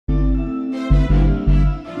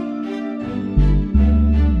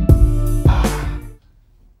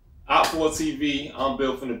Op4 TV. I'm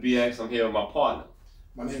Bill from the BX. I'm here with my partner.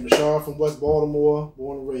 My name is Rashard from West Baltimore,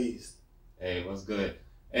 born and raised. Hey, what's good?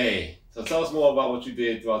 Hey, so tell us more about what you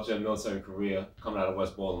did throughout your military career coming out of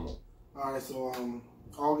West Baltimore. All right, so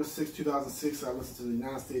August 6, 2006, I listened to the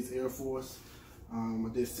United States Air Force. I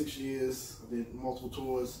did 6 years. I did multiple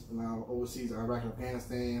tours and overseas, Iraq and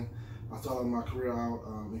Afghanistan. I started my career out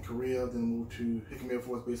in Korea, then moved to Hickam Air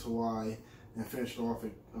Force Base, Hawaii, and finished off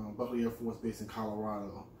at Buckley Air Force Base in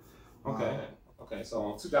Colorado. Okay,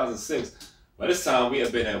 so in 2006, by this time we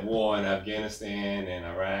had been at war in Afghanistan and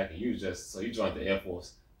Iraq, and you joined the Air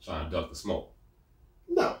Force trying to duck the smoke.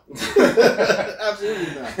 No,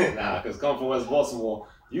 absolutely not. Nah, because coming from West Baltimore,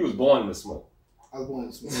 you was born in the smoke. I was born in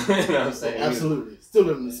the smoke. You know what I'm saying? Absolutely. Still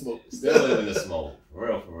living in the smoke. Still living in the smoke. For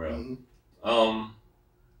real, for real. Mm-hmm.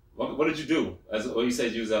 What did you do? You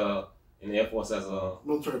said you was in the Air Force as a...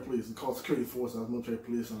 Military police. It's called security force. I was military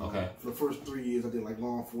police. Okay. For the first 3 years, I did like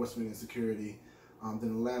law enforcement and security.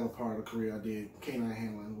 Then the latter part of the career, I did canine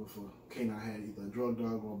handling. With a canine, I had either a drug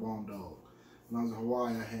dog or a bomb dog. When I was in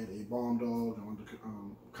Hawaii, I had a bomb dog. And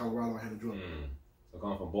in Colorado, I had a drug dog. So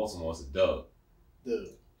coming from Baltimore, it's a dog. Dog.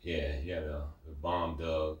 Yeah, you had the bomb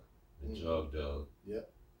dog, the drug dog.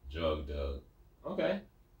 Yep. Drug dog. Okay.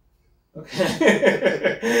 Okay.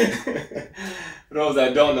 For those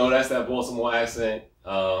that don't know, that's that Baltimore accent.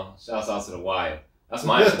 Shouts out to The Wire. That's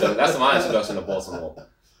my introduction to Baltimore.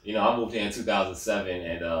 You know, I moved here in 2007,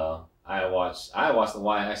 and I watched The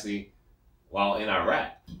Wire actually while in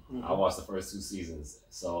Iraq. I watched the first 2 seasons.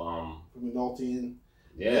 So from McNulty.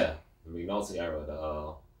 Yeah, the McNulty era.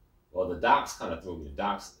 The docs kind of threw me.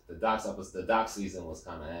 The doc season was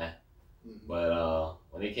kind of but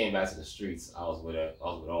when they came back to the streets, I was with it. I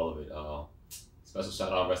was with all of it. Special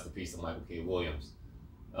shout out, rest in peace to Michael K. Williams.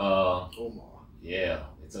 Omar. Yeah,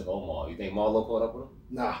 they took Omar. You think Marlo caught up with him?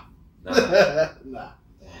 Nah. Nah.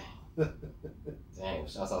 Dang.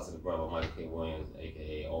 Shouts out to the brother Michael K. Williams,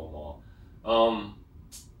 aka Omar.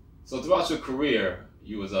 So throughout your career,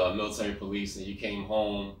 you was military police, and you came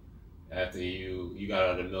home after you got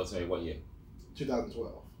out of the military. What year?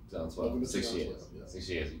 2012. 2012. 6 years. Yeah. 6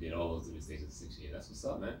 years. You did all those duty stations in 6 years. That's what's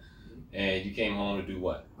up, man. And you came home to do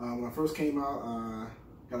what? When I first came out, I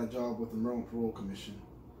got a job with the Maryland Parole Commission.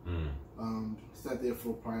 Sat there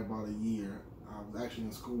for probably about a year. I was actually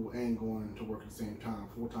in school and going to work at the same time,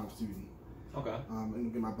 full-time student. Okay.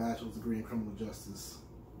 And get my bachelor's degree in criminal justice.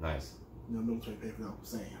 Nice. You know, military paid for that. I'm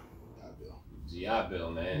saying. GI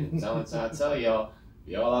Bill, man. I tell y'all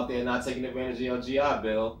out there not taking advantage of your GI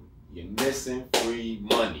Bill, you're missing free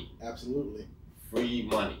money. Absolutely. Free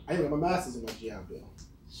money. I even got my master's in my GI Bill.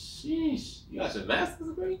 Sheesh. You got your master's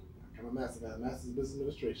degree? I got my master's. I got a master's in business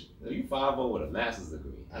administration. You 5-0 with a master's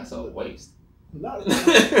degree. That's a waste. Not there's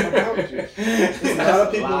a lot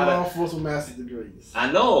of people in law enforcement with master's degrees. I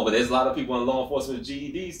know, but there's a lot of people in law enforcement with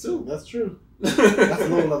GEDs too. That's true. That's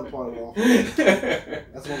another part of law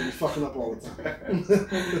enforcement. That's why we fucking up all the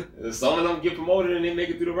time. Some of them get promoted and they make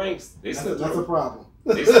it through the ranks. That's a problem.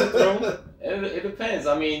 They slip through. It depends.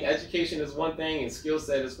 I mean, education is one thing, and skill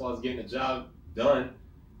set as far as getting the job done,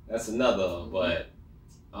 that's another. But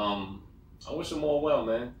I wish them all well,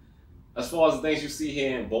 man. As far as the things you see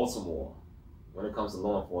here in Baltimore, when it comes to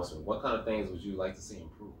law enforcement, what kind of things would you like to see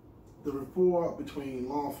improve? The rapport between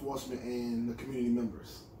law enforcement and the community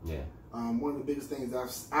members. Yeah. One of the biggest things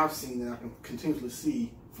I've seen that I can continuously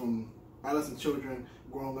see from adolescent children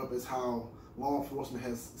growing up is how law enforcement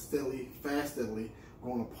has steadily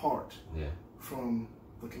grown apart from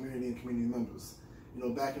the community and community members. You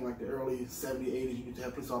know, back in like the early 70s, 80s, you used to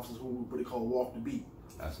have police officers who were what they call walk the beat.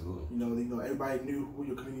 Absolutely. You know, everybody knew who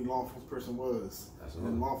your community law enforcement person was.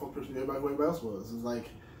 Absolutely. And law enforcement person knew everybody else was. It was like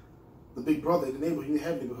the big brother in the neighborhood. You didn't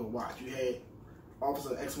have neighborhood watch. You had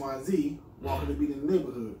Officer X, Y, and Z walking the beat in the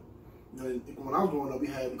neighborhood. You know, when I was growing up, we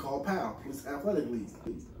called PAL, Police Athletic League. I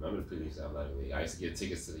remember the Police Athletic League. I used to get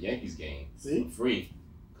tickets to the Yankees game for free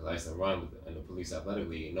because I used to run in the Police Athletic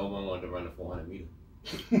League, and no one wanted to run the 400 meter.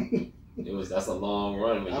 That's a long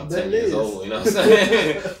run when you're 10 years old, you know what I'm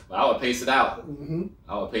saying? But I would pace it out.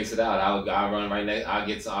 I would pace it out. I run right next.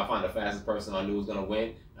 I find the fastest person I knew was gonna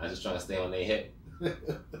win. I was just trying to stay on their hip.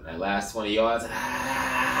 That last 20 yards,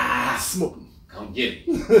 smoke 'em. Come get it.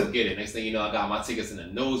 Come get it. Next thing you know, I got my tickets in the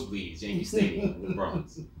nosebleeds, Yankee Stadium in the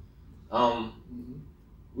Bronx.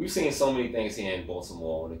 We've seen so many things here in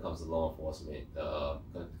Baltimore when it comes to law enforcement.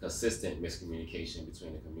 Consistent miscommunication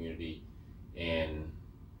between the community and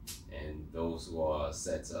those who are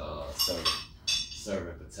set to serve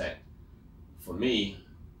and protect. For me,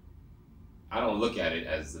 I don't look at it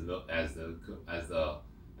as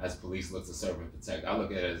police look to serve and protect. I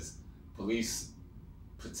look at it as police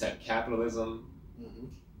protect capitalism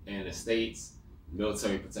in the States,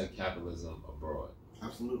 military protect capitalism abroad.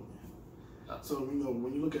 Absolutely. So, you know,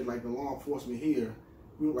 when you look at like the law enforcement here,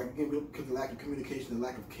 we like again because of the lack of communication, the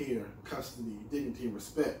lack of care, custody, dignity, and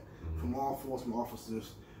respect from law enforcement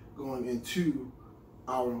officers going into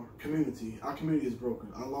our community. Our community is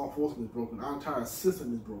broken. Our law enforcement is broken. Our entire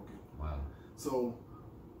system is broken. Wow. So,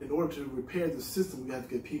 in order to repair the system, we have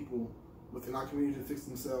to get people within our community to fix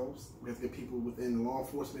themselves. We have to get people within the law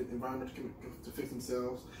enforcement environment to fix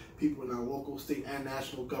themselves. People in our local, state, and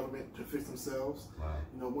national government to fix themselves. Wow.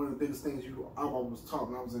 You know, one of the biggest things I was taught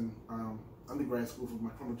when I was in undergrad school for my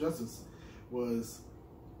criminal justice was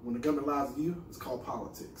when the government lies to you, it's called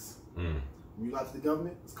politics. When you lie to the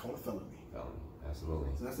government, it's called a felony. Felony, absolutely.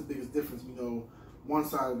 So that's the biggest difference. You know, one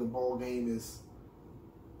side of the ball game is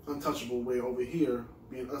untouchable, where over here,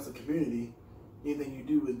 being us a community, anything you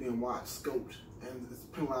do is being watched, scoped, and it's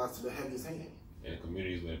penalized to the heaviest hand. In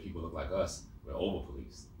communities where people look like us, we're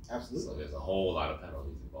over-policed. Absolutely. So there's a whole lot of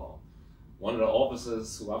penalties involved. One of the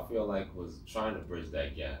officers who I feel like was trying to bridge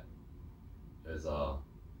that gap is a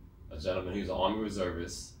gentleman. He was an Army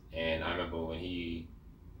reservist, and I remember when me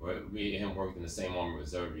and him worked in the same Army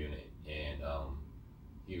Reserve unit, and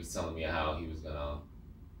he was telling me how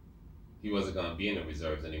he wasn't gonna be in the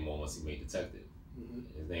reserves anymore once he made detective.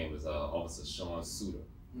 His name was Officer Sean Suter.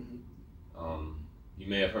 You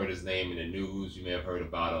may have heard his name in the news. You may have heard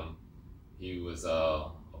about him. He was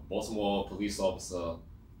a Baltimore police officer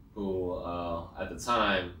who, at the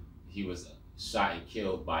time, he was shot and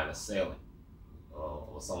killed by an assailant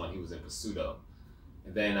or someone he was in pursuit of.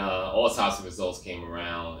 And then autopsy results came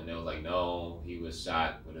around, and they was like, no, he was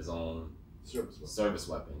shot with his own service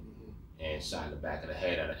weapon and shot in the back of the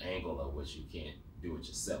head at an angle of which you can't do it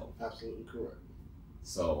yourself. Absolutely correct.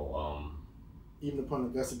 So, even upon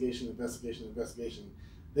investigation, it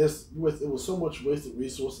was so much wasted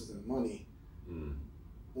resources and money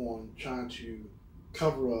on trying to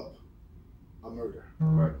cover up a murder.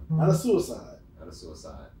 Not a suicide.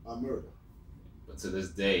 A murder. But to this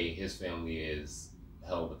day, his family is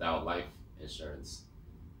held without life insurance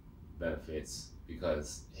benefits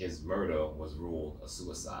because his murder was ruled a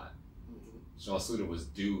suicide. Sean Suter was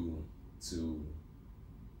due to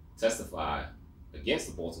testify against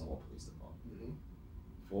the Baltimore Police Department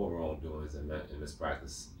for wrongdoings and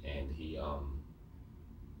mispractice, and he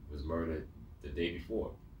was murdered the day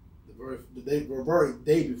before. The very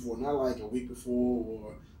day before, not like a week before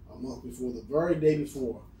or a month before. The very day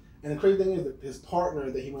before. And the crazy thing is that his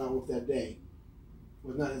partner that he went out with that day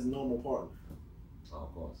was not his normal partner. Oh,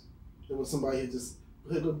 of course. It was somebody who just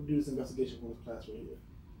he'd go do this investigation from his class right here.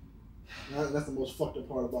 And that's the most fucked up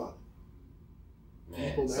part about it.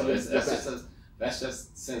 Man, so that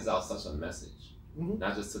just sends out such a message,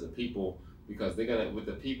 not just to the people, because we're gonna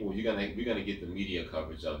get the media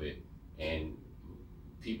coverage of it, and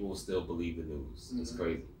people still believe the news. It's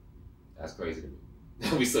crazy. That's crazy to me.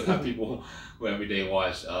 We still got people who every day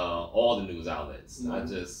watch all the news outlets, not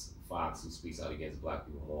just Fox, who speaks out against black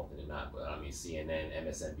people more often than not, but I mean CNN,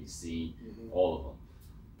 MSNBC, all of them.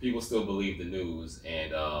 People still believe the news,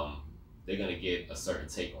 and they're gonna get a certain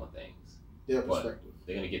take on things. Their perspective.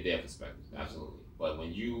 They're gonna get their perspective, absolutely. But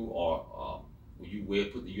when you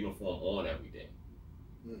put the uniform on every day,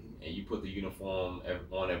 and you put the uniform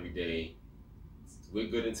on every day with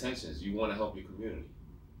good intentions, you want to help your community.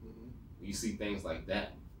 You see things like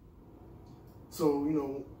that. So, you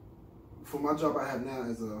know, for my job I have now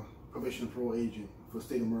as a probation and parole agent for the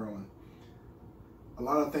state of Maryland, a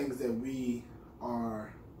lot of things that we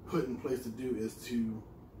are put in place to do is to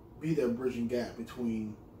be that bridging gap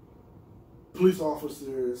between police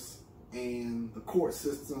officers and the court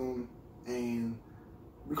system, and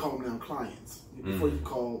we call them now clients. Before you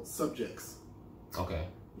called subjects. Okay.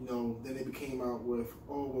 You know, then they became out with,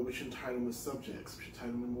 oh, well, we shouldn't title them as subjects. We should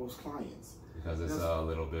title them as clients. Because it's a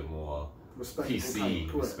little bit more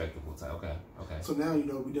PC, respectable type. Okay. So now, you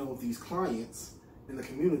know, we deal with these clients in the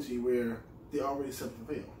community where they already set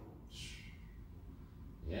for fail.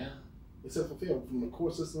 Yeah. They set for fail from the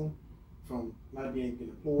court system, from not being able to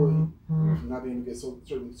get employed, from not being able to get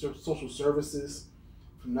certain social services,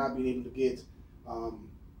 from not being able to get...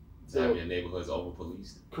 your neighborhood's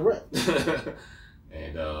over-policed. Correct.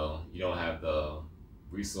 And you don't have the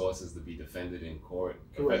resources to be defended in court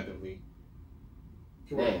effectively.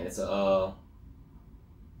 Correct. Man, it's a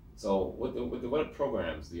so what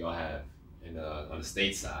programs do y'all have on the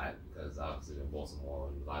state side? Because obviously in Baltimore,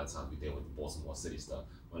 and a lot of times we deal with the Baltimore City stuff.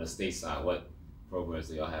 On the state side, what programs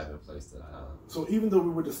do y'all have in place to? So even though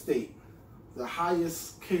we were the state, the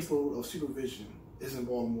highest caseload of supervision is in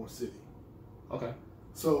Baltimore City. Okay.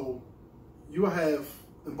 So you have,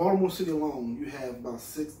 in Baltimore City alone, you have about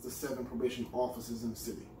 6 to 7 probation officers in the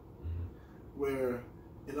city. Where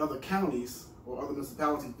in other counties or other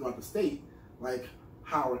municipalities throughout the state, like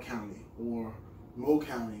Howard County or Moe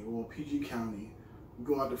County or PG County,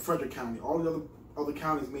 go out to Frederick County, all the other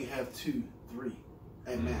counties may have 2, 3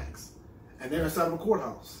 at max. And they're inside of a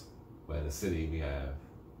courthouse. But in the city we have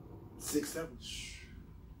 6, 7.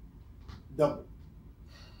 Double.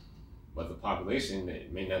 But the population,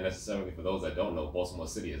 it may not necessarily, for those that don't know, Baltimore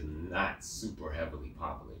City is not super heavily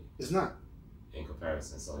populated. It's not. In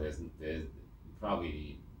comparison. So there's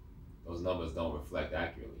probably, those numbers don't reflect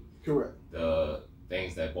accurately. Correct. The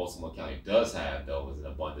things that Baltimore County does have, though, is an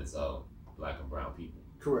abundance of black and brown people.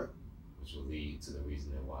 Correct. Which will lead to the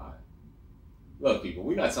reasoning why. Look, people,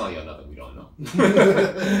 we're not telling y'all nothing we don't know.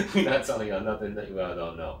 We're not telling y'all nothing that y'all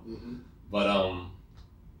don't know. But,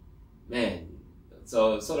 man,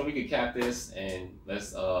 so that we could cap this and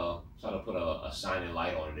let's try to put a shining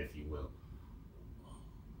light on it, if you will.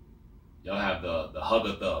 Y'all have the Hug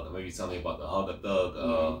a Thug. Maybe tell me about the Hug a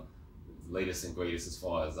Thug, latest and greatest as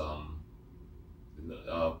far as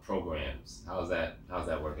programs. How's that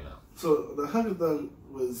working out? So the Hug a Thug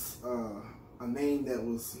was a name that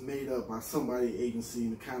was made up by somebody agency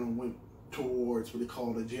and it kind of went towards what they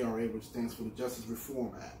call the JRA, which stands for the Justice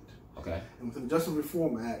Reform Act. Okay. And within the Justice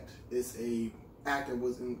Reform Act, it's a act that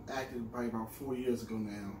was enacted by about 4 years ago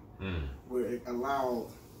now, where it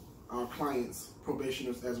allowed our clients,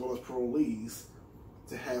 probationers as well as parolees,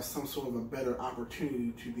 to have some sort of a better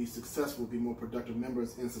opportunity to be successful, be more productive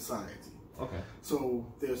members in society. Okay. So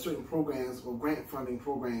there are certain programs or grant funding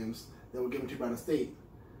programs that were given to you by the state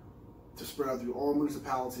to spread out through all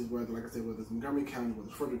municipalities, whether, like I said, whether it's Montgomery County, whether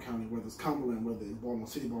it's Frederick County, whether it's Cumberland, whether it's Baltimore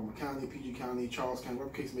City, Baltimore County, PG County, Charles County,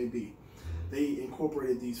 whatever the case may be. They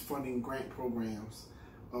incorporated these funding grant programs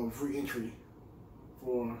of re-entry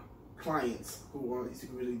for clients who are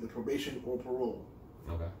either probation or parole.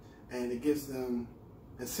 Okay. And it gives them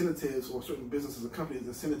incentives, or certain businesses or companies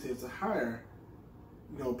incentives to hire,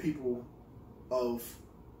 people of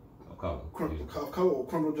color or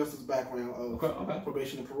criminal justice background of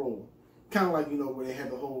probation and parole. Kind of like, where they have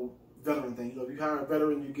the whole veteran thing. If you hire a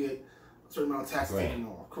veteran, you get a certain amount of taxes taken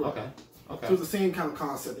off. Correct. Okay. So it's the same kind of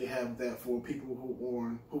concept they have that for people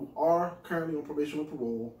who are currently on probation or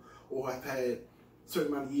parole, or have had a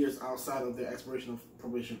certain amount of years outside of their expiration of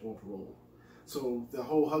probation or parole. So the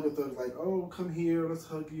whole Hug a Thug is like, oh, come here, let's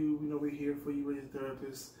hug you. We're here for you, we're your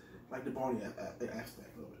therapist. Like the Barney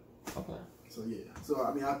aspect of it. Okay. So yeah. So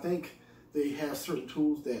I think they have certain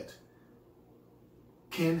tools that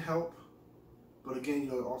can help, but again,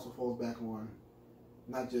 it also falls back on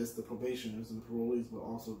not just the probationers and the parolees, but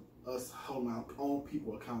also us holding our own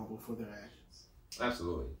people accountable for their actions.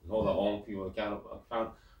 Absolutely. Hold our own people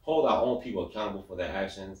accountable for their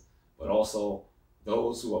actions, but also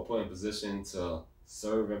those who are put in position to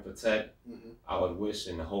serve and protect. I would wish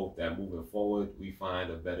and hope that moving forward we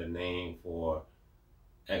find a better name for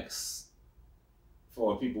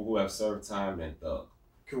people who have served time than thug.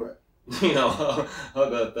 Correct.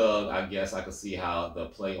 Hug a Thug, I guess I could see how the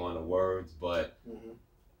play on the words, but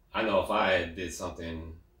I know if I did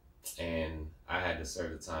something and I had to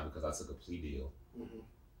serve the time because I took a plea deal,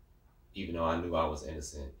 even though I knew I was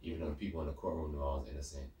innocent, even though the people in the courtroom knew I was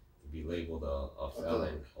innocent, to be labeled a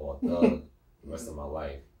felon or a thug the rest of my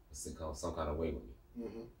life, it's to come some kind of way with me.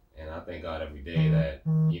 And I thank God every day that,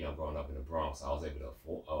 growing up in the Bronx, I was able to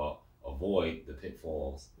avoid the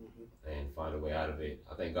pitfalls and find a way out of it.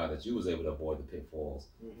 I thank God that you was able to avoid the pitfalls,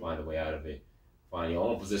 find a way out of it, find your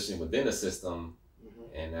own position within the system,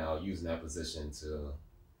 and now using that position to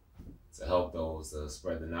help those to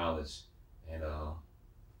spread the knowledge. And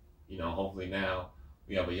hopefully now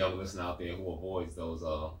we have a young listener out there who avoids those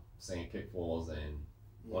same pitfalls and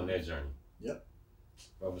on their journey. Yep.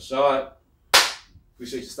 Well, Rashard,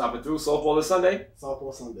 appreciate you stopping through. Softball this Sunday?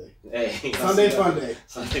 Softball Sunday. Hey. Sunday fun day.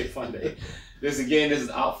 Sunday fun day. This is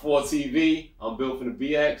Op4 TV. I'm Bill from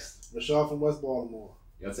the BX. Rashard from West Baltimore.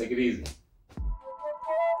 Y'all take it easy.